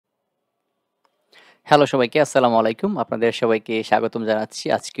Hello সবাইকে, আসসালামু আলাইকুম। আপনাদের সবাইকে স্বাগতম জানাচ্ছি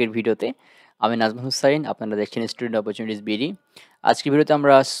আজকের ভিডিওতে। আমি নাজমুল হুসাইন, আপনারা দেখছেন স্টুডেন্ট অপরচুনিটিস বিডি। আজকের ভিডিওতে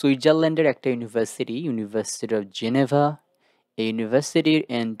আমরা সুইজারল্যান্ডের একটা ইউনিভার্সিটি অফ জেনেভা, এই ইউনিভার্সিটির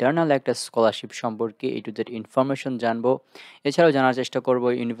ইন্টারনাল একটা স্কলারশিপ সম্পর্কে A to Z ইনফরমেশন জানবো। এছাড়াও জানার চেষ্টা করব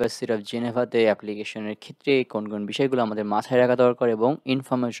ইউনিভার্সিটি অফ জেনেভাতে অ্যাপ্লিকেশনের ক্ষেত্রে কোন বিষয়গুলো আমাদের মাথায় রাখা দরকার এবং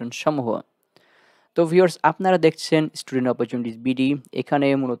ইনফরমেশন সমূহ। তো ভিউয়ার্স, আপনারা দেখছেন স্টুডেন্ট অপরচুনিটিস বিডি। এখানে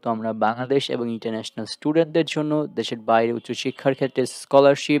মূলত আমরা বাংলাদেশ এবং ইন্টারন্যাশনাল স্টুডেন্টদের জন্য দেশের বাইরে উচ্চশিক্ষার ক্ষেত্রে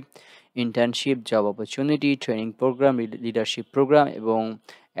scholarship, internship, job opportunity, training programme, leadership programme এবং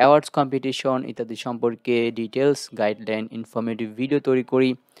অ্যাওয়ার্ডস কম্পিটিশন ইত্যাদি সম্পর্কে ডিটেলস, গাইডলাইন, ইনফরমেটিভ ভিডিও তৈরি করি।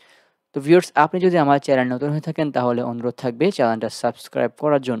 তো ভিউয়ার্স, আপনি যদি আমার চ্যানেল নতুন হয়ে থাকেন তাহলে অনুরোধ থাকবে চ্যানেলটা সাবস্ক্রাইব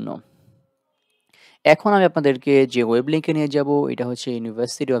করার জন্য। এখন আমি আপনাদেরকে যে ওয়েব লিঙ্কে নিয়ে যাব, এটা হচ্ছে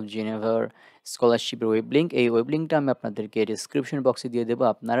ইউনিভার্সিটি অফ জেনেভার স্কলারশিপের ওয়েব লিঙ্ক। এই ওয়েব লিঙ্কটা আমি আপনাদেরকে ডিসক্রিপশন বক্সে দিয়ে দেবো।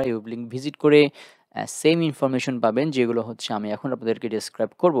 আপনারা এই ওয়েব লিঙ্ক ভিজিট করে সেম ইনফরমেশন পাবেন যেগুলো হচ্ছে আমি এখন আপনাদেরকে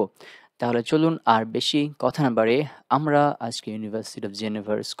ডিসক্রাইব করব। তাহলে চলুন আর বেশি কথা না বাড়ে আমরা আজকে ইউনিভার্সিটি অফ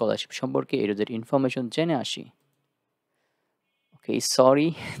জেনেভার স্কলারশিপ সম্পর্কে এর ইনফরমেশন জেনে আসি। ওকে, সরি,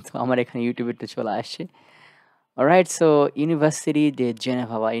 তো আমার এখানে ইউটিউবে চলে আসছে। Alright, so university day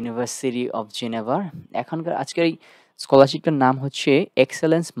Geneva বা ইউনিভার্সিটি অফ জেনেভার এখনকার আজকের এই স্কলারশিপটার নাম হচ্ছে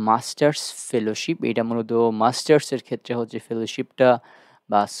এক্সেলেন্স মাস্টার্স ফেলোশিপ। এটা মূলত মাস্টার্সের ক্ষেত্রে হচ্ছে ফেলোশিপটা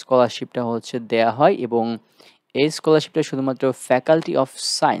বা স্কলারশিপটা হচ্ছে দেয়া হয় এবং এই স্কলারশিপটা শুধুমাত্র ফ্যাকাল্টি অফ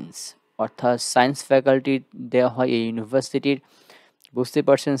সায়েন্স অর্থাৎ সায়েন্স ফ্যাকাল্টি দেওয়া হয় এই ইউনিভার্সিটির। বুঝতে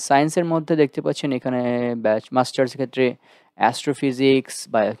পারছেন, সায়েন্সের মধ্যে দেখতে পাচ্ছেন এখানে মাস্টার্স ক্ষেত্রে অ্যাস্ট্রোফিজিক্স,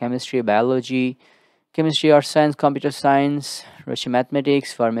 বায়োকেমিস্ট্রি, বায়োলজি, কেমিস্ট্রি, আর্থ সায়েন্স, কম্পিউটার সায়েন্স, রয়েছে ম্যাথমেটিক্স,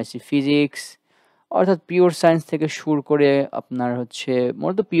 ফার্মেসি, ফিজিক্স, অর্থাৎ পিওর সায়েন্স থেকে শুরু করে আপনার হচ্ছে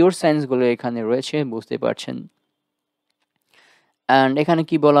মূলত পিওর সায়েন্সগুলো এখানে রয়েছে, বুঝতে পারছেন। অ্যান্ড এখানে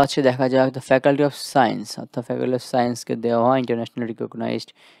কি বলা আছে দেখা যাক, দ্য ফ্যাকাল্টি অফ সায়েন্স অর্থাৎ ফ্যাকাল্টি অফ সায়েন্সকে দেওয়া হয় ইন্টারন্যাশনাল রিকগনাইজড।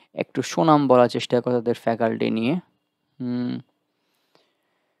 একটু সুনাম বলার চেষ্টা করে তাদের ফ্যাকাল্টি নিয়ে।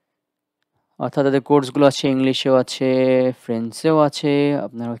 অর্থাৎ তাদের কোর্সগুলো আছে, ইংলিশেও আছে, ফ্রেঞ্চেও আছে।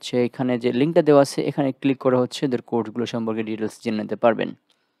 আপনার হচ্ছে এখানে যে লিঙ্কটা দেওয়া আছে এখানে ক্লিক করে হচ্ছে এদের কোর্সগুলো সম্পর্কে ডিটেলস জেনে নিতে পারবেন।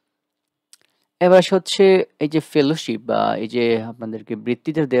 এবার হচ্ছে এই যে ফেলোশিপ বা এই যে আপনাদেরকে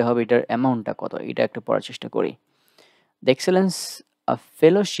বৃত্তিতে দেওয়া হবে এটার অ্যামাউন্টটা কত, এটা একটা পড়ার চেষ্টা করি। The excellence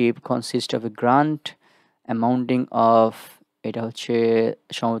fellowship consist of A grant amounting of, এটা হচ্ছে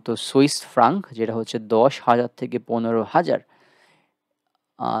সম্ভবত সুইস ফ্রাঙ্ক, যেটা হচ্ছে 10,000 থেকে 15,000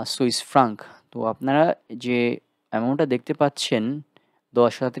 সুইস ফ্রাঙ্ক। তো আপনারা যে অ্যামাউন্টটা দেখতে পাচ্ছেন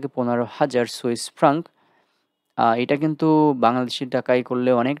 10,000 থেকে 15,000 সুইস ফ্রাঙ্ক, এটা কিন্তু বাংলাদেশি টাকায় করলে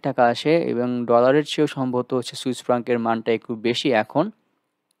অনেক টাকা আসে এবং ডলারের চেয়েও সম্ভবত হচ্ছে সুইস ফ্রাঙ্কের মানটা একটু বেশি এখন।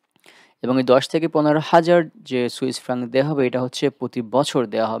 এবং এই 10 থেকে 15,000 যে সুইস ফ্রাঙ্ক দেওয়া হবে এটা হচ্ছে প্রতি বছর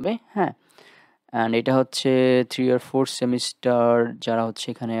দেওয়া হবে, হ্যাঁ। অ্যান্ড এটা হচ্ছে 3 or 4 সেমিস্টার যারা হচ্ছে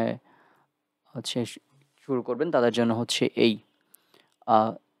এখানে হচ্ছে শুরু করবেন তাদের জন্য হচ্ছে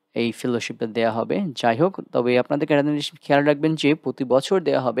এই ফেলোশিপটা দেয়া হবে। যাই হোক, তবে আপনাদেরকে একটা জিনিস খেয়াল রাখবেন যে প্রতি বছর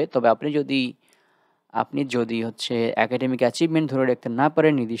দেয়া হবে, তবে আপনি যদি হচ্ছে একাডেমিক অ্যাচিভমেন্ট ধরে রাখতে না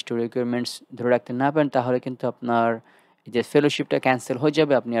পারেন, নির্দিষ্ট রিকোয়ারমেন্টস ধরে রাখতে না পারেন, তাহলে কিন্তু আপনার এই যে ফেলোশিপটা ক্যান্সেল হয়ে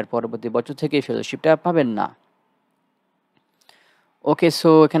যাবে। আপনি আর পরবর্তী বছর থেকে এই ফেলোশিপটা পাবেন না। ওকে, সো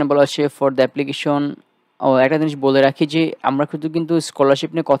এখানে বলা হচ্ছে ফর দ্য অ্যাপ্লিকেশন। একটা জিনিস বলে রাখি যে আমরা কিন্তু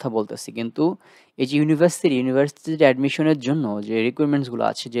স্কলারশিপ নিয়ে কথা বলতেছি, কিন্তু এই যে ইউনিভার্সিটিতে অ্যাডমিশনের জন্য যে রিকোয়ারমেন্টসগুলো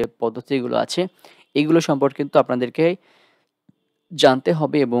আছে, যে পদ্ধতিগুলো আছে, এগুলো সম্পর্কে কিন্তু আপনাদেরকে জানতে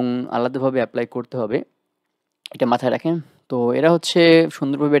হবে এবং আলাদাভাবে অ্যাপ্লাই করতে হবে। এটা মাথায় রাখেন। তো এরা হচ্ছে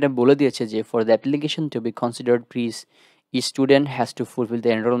সুন্দরভাবে এটা বলে দিয়েছে যে for the application to be considered please each student has to fulfill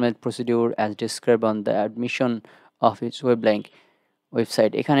the enrollment procedure as described on the admission of its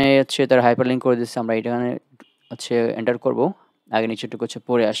website. এখানে হচ্ছে তারা হাইপারলিঙ্ক করে দিচ্ছে, আমরা এখানে হচ্ছে এন্টার করব। আগে নিচেটুকু হচ্ছে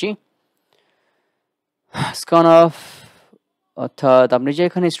পড়ে আসি। স্কন অফ, অর্থাৎ আপনি যে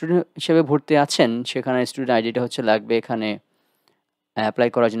এখানে স্টুডেন্ট হিসেবে ভর্তি আছেন সেখানে স্টুডেন্ট আইডিটা হচ্ছে লাগবে এখানে অ্যাপ্লাই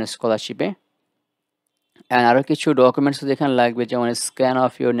করার জন্য স্কলারশিপে। অ্যান্ড আরও কিছু ডকুমেন্টস এখানে লাগবে, যেমন scan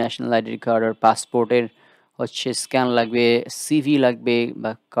of your national ID card আর পাসপোর্টের হচ্ছে স্ক্যান লাগবে, সিভি লাগবে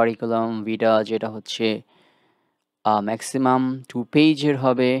বা কারিকুলাম ভিটা, যেটা হচ্ছে ম্যাক্সিমাম 2 পেজের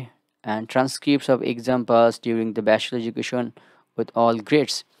হবে, and transcripts of exam pass during the bachelor education with all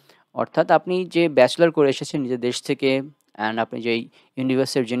grades. অর্থাৎ আপনি যে ব্যাচেলর করে এসেছেন নিজের দেশ থেকে অ্যান্ড আপনি যেই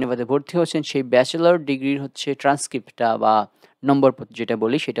ইউনিভার্সিটি অফ জেনেভাতে ভর্তি হচ্ছেন সেই ব্যাচেলর ডিগ্রির হচ্ছে ট্রান্সক্রিপ্টটা বা নম্বর যেটা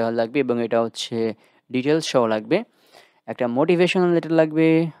বলি সেটা লাগবে এবং এটা হচ্ছে ডিটেলস সহ লাগবে। একটা মোটিভেশনাল লেটার লাগবে,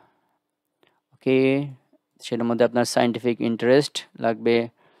 ওকে, সেটার মধ্যে আপনার সায়েন্টিফিক ইন্টারেস্ট লাগবে,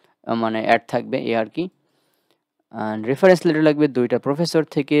 মানে অ্যাড থাকবে এই আর কি। অ্যান্ড রেফারেন্স লেটার লাগবে 2টা প্রফেসর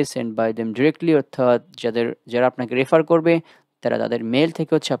থেকে সেন্ড বাই দেম ডিরেক্টলি, অর্থাৎ যারা আপনাকে রেফার করবে তারা তাদের মেল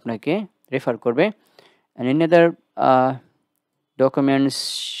থেকে হচ্ছে আপনাকে রেফার করবে। অ্যান্ড এনি আদার ডকুমেন্টস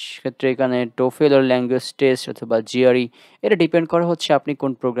ক্ষেত্রে এখানে টোফেল অর ল্যাঙ্গুয়েজ টেস্ট অথবা জিআরই, এটা ডিপেন্ড করে হচ্ছে আপনি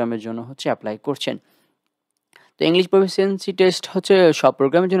কোন প্রোগ্রামের জন্য হচ্ছে অ্যাপ্লাই করছেন। তো ইংলিশ প্রফিসিয়েন্সি টেস্ট হচ্ছে সব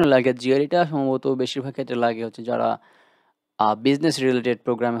প্রোগ্রামের জন্য লাগে। জিআরইটা সম্ভবত বেশিরভাগ ক্ষেত্রে লাগে হচ্ছে যারা বিজনেস রিলেটেড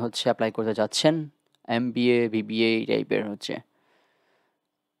প্রোগ্রামে হচ্ছে অ্যাপ্লাই করতে যাচ্ছেন, এমবিএ বিবিএ এই টাইপের হচ্ছে।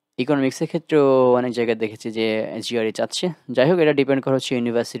 ইকোনমিক্সের ক্ষেত্রেও অনেক জায়গায় দেখেছি যে জিআরই চাচ্ছে। যাই হোক, এটা ডিপেন্ড করে হচ্ছে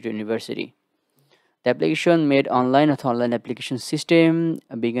university. The application made online অথবা online application system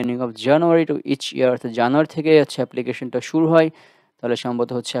beginning of January two each year, অর্থাৎ জানুয়ারি থেকে হচ্ছে অ্যাপ্লিকেশনটা শুরু হয়, তাহলে সম্ভবত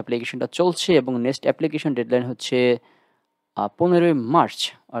হচ্ছে অ্যাপ্লিকেশনটা চলছে এবং নেক্সট অ্যাপ্লিকেশন ডেডলাইন হচ্ছে 15ই মার্চ,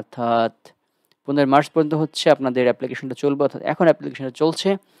 অর্থাৎ 15 মার্চ পর্যন্ত হচ্ছে আপনাদের অ্যাপ্লিকেশনটা চলবে, অর্থাৎ এখন অ্যাপ্লিকেশনটা চলছে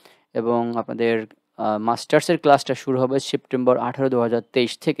এবং আপনাদের মাস্টার্সের ক্লাসটা শুরু হবে সেপ্টেম্বর 18,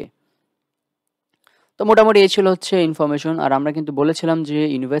 2023 থেকে। তো মোটামুটি এই ছিল হচ্ছে ইনফরমেশন। আর আমরা কিন্তু বলেছিলাম যে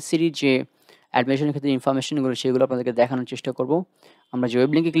ইউনিভার্সিটির যে অ্যাডমিশনের ক্ষেত্রে ইনফরমেশনগুলো সেগুলো আপনাদেরকে দেখানোর চেষ্টা করব। আমরা যে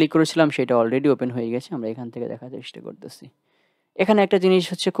ওয়েব লিঙ্কে ক্লিক করেছিলাম সেটা অলরেডি ওপেন হয়ে গেছে, আমরা এখান থেকে দেখার চেষ্টা করতেছি। এখানে একটা জিনিস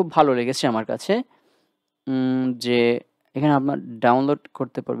হচ্ছে খুব ভালো লেগেছে আমার কাছে, যে এখানে আপনার ডাউনলোড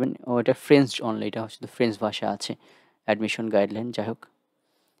করতে পারবেন। এটা ফ্রেঞ্চ অনলি, এটা হচ্ছে ফ্রেঞ্চ ভাষা আছে অ্যাডমিশন গাইডলাইন। যাই হোক,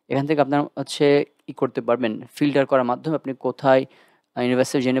 এখান থেকে আপনার হচ্ছে ই করতে পারবেন, ফিল্টার করার মাধ্যমে আপনি কোথায়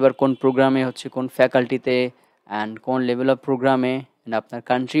ইউনিভার্সিটি অফ জেনেভার কোন প্রোগ্রামে হচ্ছে কোন ফ্যাকাল্টিতে অ্যান্ড কোন লেভেল অফ প্রোগ্রামে আপনার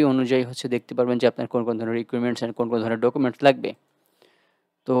কান্ট্রি অনুযায়ী হচ্ছে দেখতে পারবেন যে আপনার কোন কোন ধরনের রিকোয়ারমেন্টস অ্যান্ড কোন কোন ধরনের ডকুমেন্টস লাগবে।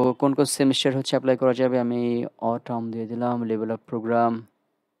 তো কোন কোন সেমিস্টার হচ্ছে অ্যাপ্লাই করা যাবে, আমি অটার্ম দিয়ে দিলাম, লেভেল অফ প্রোগ্রাম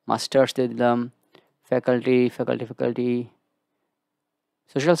মাস্টার্স দিয়ে দিলাম, ফ্যাকাল্টি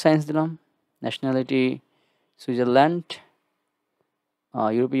সোশ্যাল সায়েন্স দিলাম, ন্যাশনালিটি সুইজারল্যান্ড,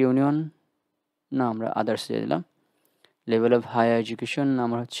 ইউরোপীয় ইউনিয়ন, না আমরা আদার্স দিয়ে দিলাম, লেভেল অফ হায়ার এডুকেশন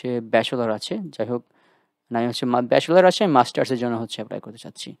আমার হচ্ছে ব্যাচেলর আছে। যাই হোক, না আমি হচ্ছে ব্যাচেলর আছে, আমি মাস্টার্সের জন্য হচ্ছে অ্যাপ্লাই করতে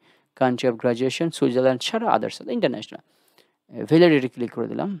চাচ্ছি। কান্ট্রি অফ গ্রাজুয়েশন সুইজারল্যান্ড ছাড়া আদার্স ইন্টারন্যাশনাল। ভ্যালিডেটে ক্লিক করে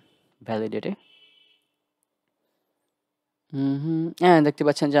দিলাম, ভ্যালিডেটে। হ্যাঁ, দেখতে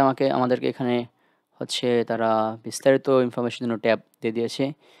পাচ্ছেন যে আমাদেরকে এখানে হচ্ছে তারা বিস্তারিত ইনফরমেশন জন্য ট্যাব দিয়ে দিয়েছে।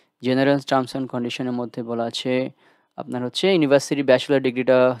 জেনারেল টার্মস অ্যান্ড কন্ডিশনের মধ্যে বলা আছে আপনার হচ্ছে ইউনিভার্সিটি ব্যাচেলর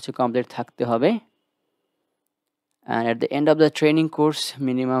ডিগ্রিটা হচ্ছে কমপ্লিট থাকতে হবে। And at the end of the training course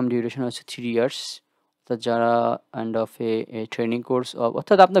minimum duration হচ্ছে 3 ইয়ার্স, অর্থাৎ যারা end of A training course,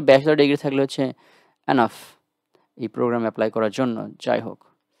 অর্থাৎ আপনার ব্যাচেলর ডিগ্রি থাকলে হচ্ছে এনাফ এই প্রোগ্রাম অ্যাপ্লাই করার জন্য। যাই হোক,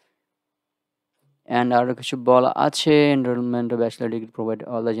 অ্যান্ড আরও কিছু বলা আছে, enrolment of bachelor degree provide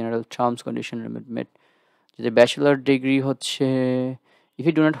all the general terms condition মেট। যদি ব্যাচেলর ডিগ্রি হচ্ছে if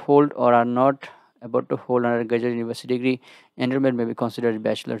you do not hold or are not about to hold undergraduate university degree, enrollment may be considered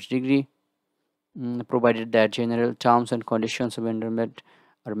bachelor's degree, provided that general terms and conditions of enrollment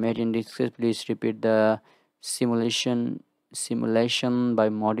are met in this case. Please repeat the simulation by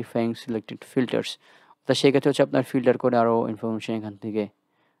modifying selected filters. তো সেক্ষেত্রে হচ্ছে আপনার filter করে আরও information এখান থেকে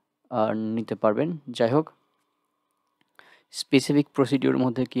নিতে পারবেন। যাই হোক, স্পেসিফিক প্রসিডিওর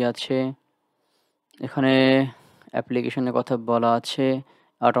মধ্যে কি আছে এখানে অ্যাপ্লিকেশনের কথা বলা আছে।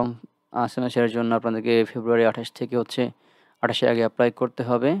 অটম সেমেস্টারের জন্য আপনাদেরকে ফেব্রুয়ারি 28 থেকে হচ্ছে 28-এর আগে অ্যাপ্লাই করতে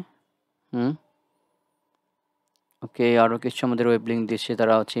হবে। ওকে, আরও কিছু আমাদের ওয়েব লিঙ্ক দিচ্ছে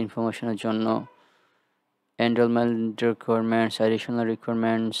তারা হচ্ছে ইনফরমেশনের জন্য। Enrolment requirements, additional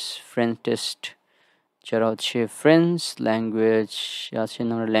requirements, French test, যারা হচ্ছে ফ্রেঞ্চ ল্যাঙ্গুয়েজ আছেন,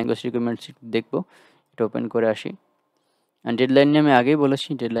 আমরা ল্যাঙ্গুয়েজ রিকোয়ারমেন্টস দেখবো, এটা ওপেন করে আসি। অ্যান্ড ডেডলাইন নিয়ে আমি আগেই বলেছি,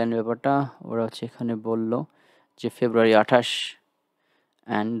 ডেডলাইন ব্যাপারটা ওরা হচ্ছে এখানে বললো যে ফেব্রুয়ারি 28।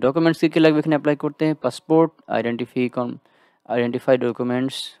 অ্যান্ড ডকুমেন্টস কী কী লাগবে এখানে অ্যাপ্লাই করতে, passport, identify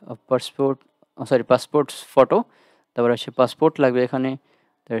documents of passport photo, তারপর হচ্ছে পাসপোর্ট লাগবে এখানে,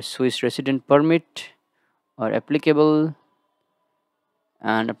 তার Swiss resident permit R applicable.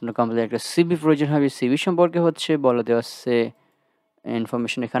 And আপনার কোম্পানির একটা সিভি প্রয়োজন হবে, সিভি সম্পর্কে হচ্ছে বলে দেওয়া আছে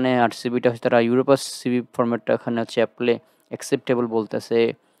ইনফরমেশন এখানে। আর সিভিটা হচ্ছে তারা ইউরোপাস সিভি ফরম্যাটটা এখানে হচ্ছে অ্যাকসেপ্টেবল বলতেছে।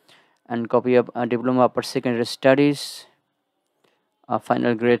 And copy of diploma upper secondary studies,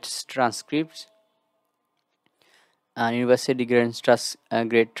 final grades transcripts, and university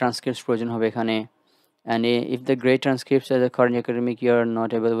grade transcripts প্রয়োজন হবে এখানে। and if the grade transcripts of the current academic year are not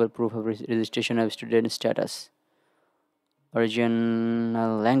available, proof of registration of student status,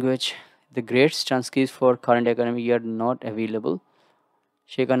 original language, the grades transcripts for current academic year not available,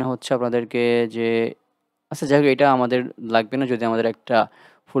 সেখানে হচ্ছে আপনাদেরকে যে আচ্ছা যাই হোক এটা আমাদের লাগবে না যদি আমাদের একটা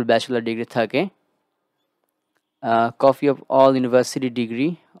ফুল ব্যাচেলার ডিগ্রি থাকে। Copy of all university degree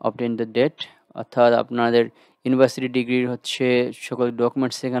obtain the date, অর্থাৎ আপনাদের ইউনিভার্সিটি ডিগ্রির হচ্ছে সকল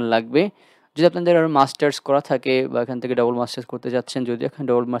ডকুমেন্টস এখানে লাগবে যদি আপনাদের আরও মাস্টার্স করা থাকে বা এখান থেকে ডাবল মাস্টার্স করতে যাচ্ছেন, যদিও এখানে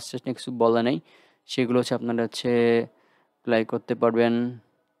ডাবল মাস্টার্স নিয়ে কিছু বলা নেই, সেগুলো হচ্ছে আপনারা হচ্ছে অ্যাপ্লাই করতে পারবেন।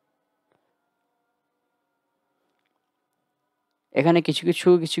 এখানে কিছু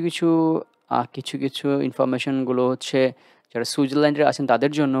ইনফরমেশনগুলো হচ্ছে যারা সুইজারল্যান্ডের আছেন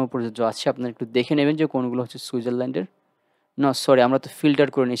তাদের জন্য প্রযোজ্য আছে। আপনারা একটু দেখে নেবেন যে কোনগুলো হচ্ছে সুইজারল্যান্ডের। সরি, আমরা তো ফিল্টার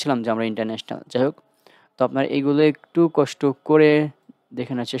করে নিয়েছিলাম যে আমরা ইন্টারন্যাশনাল। যাই হোক, তো আপনারা এগুলো একটু কষ্ট করে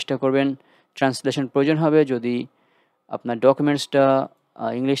দেখে নেওয়ার চেষ্টা করবেন। ট্রান্সলেশন প্রয়োজন হবে যদি আপনার ডকুমেন্টসটা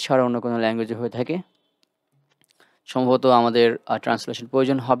ইংলিশ ছাড়া অন্য কোনো ল্যাঙ্গুয়েজে হয়ে থাকে। সম্ভবত আমাদের ট্রান্সলেশন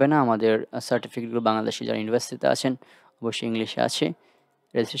প্রয়োজন হবে না। আমাদের সার্টিফিকেটগুলো বাংলাদেশে যারা ইউনিভার্সিটিতে আছেন অবশ্যই ইংলিশে আছে।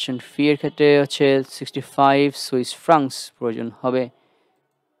 রেজিস্ট্রেশন ফি এর ক্ষেত্রে হচ্ছে 65 সুইস ফ্রাঙ্কস প্রয়োজন হবে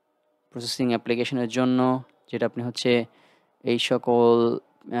প্রসেসিং অ্যাপ্লিকেশনের জন্য, যেটা আপনি হচ্ছে এই সকল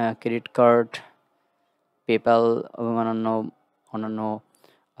ক্রেডিট কার্ড, পেপ্যাল এবং অন্যান্য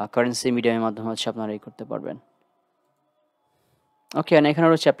কারেন্সি মিডিয়ামের মাধ্যমে হচ্ছে আপনারা এই করতে পারবেন। ওকে, আর এখানে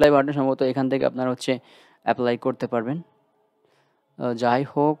হচ্ছে অ্যাপ্লাই বাটন, সম্ভবত এখান থেকে আপনারা হচ্ছে অ্যাপ্লাই করতে পারবেন। যাই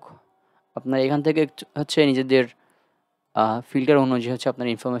হোক, আপনারা এখান থেকে হচ্ছে নিজেদের ফিল্টার অনুযায়ী হচ্ছে আপনার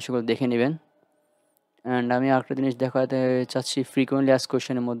ইনফরমেশনগুলো দেখে নেবেন। অ্যান্ড আমি আরেকটা জিনিস দেখাতে চাচ্ছি, ফ্রিকোয়েন্টলি আস্কড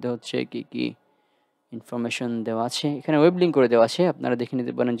কোয়েশ্চেনের মধ্যে হচ্ছে কী ইনফরমেশন দেওয়া আছে। এখানে ওয়েব লিঙ্ক করে দেওয়া আছে, আপনারা দেখে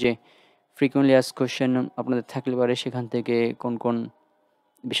নিতে পারেন যে ফ্রিকোয়েন্টলি আস্কড কোয়েশ্চেন আপনাদের থাকলে পারে সেখান থেকে কোন কোন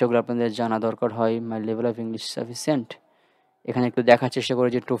বিষয়গুলো আপনাদের জানা দরকার হয়। My level of English sufficient, এখানে একটু দেখার চেষ্টা করে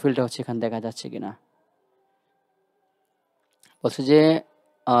যে টোফেলটা হচ্ছে এখানে দেখা যাচ্ছে কিনা। বলছে যে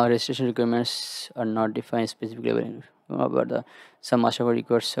registration requirements are not defined specific level but some আশা করি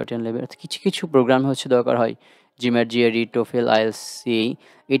requires certain level। কিছু প্রোগ্রামে হচ্ছে দরকার হয় জিম্যাট, জিআরই, টোফেল, আইএলস, সিএই।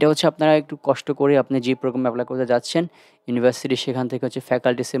 এটা হচ্ছে আপনারা একটু কষ্ট করে আপনি যে প্রোগ্রামে অ্যাপ্লাই করতে যাচ্ছেন ইউনিভার্সিটি, সেখান থেকে হচ্ছে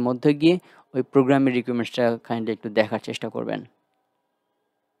ফ্যাকাল্টিসের মধ্যে গিয়ে ওই প্রোগ্রামের রিকোয়ারমেন্টসটা কাইন্ডলি একটু দেখার চেষ্টা করবেন।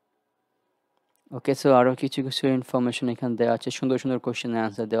 ওকে, সো আরও কিছু ইনফরমেশন এখানে দেওয়া আছে, সুন্দর সুন্দর কোশ্চেনের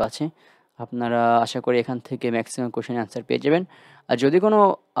অ্যান্সার দেওয়া আছে। আপনারা আশা করি এখান থেকে ম্যাক্সিমাম কোশ্চেনের অ্যান্সার পেয়ে যাবেন। আর যদি কোনো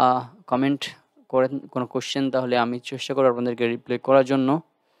কমেন্ট করেন কোনো কোশ্চেন, তাহলে আমি চেষ্টা করব আপনাদেরকে রিপ্লাই করার জন্য।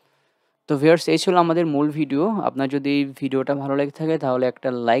 তো ভিউয়ার্স, এই ছিল আমাদের মূল ভিডিও। আপনার যদি ভিডিওটা ভালো লেগে থাকে তাহলে একটা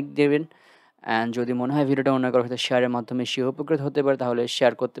লাইক দেবেন, অ্যান্ড যদি মনে হয় ভিডিওটা অন্য কারোর সাথে শেয়ারের মাধ্যমে সে উপকৃত হতে পারে তাহলে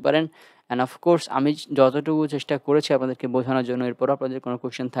শেয়ার করতে পারেন। অ্যান্ড অফকোর্স আমি যতটুকু চেষ্টা করেছি আপনাদেরকে বোঝানোর জন্য, এরপরও আপনাদের কোনো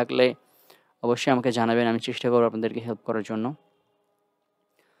কোশ্চেন থাকলে অবশ্যই আমাকে জানাবেন, আমি চেষ্টা করব আপনাদেরকে হেল্প করার জন্য।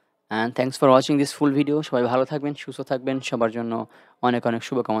 And thanks for watching this full video. সবাই ভালো থাকবেন, সুস্থ থাকবেন, সবার জন্য অনেক অনেক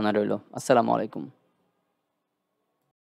শুভকামনা রইল। আসসালামু আলাইকুম।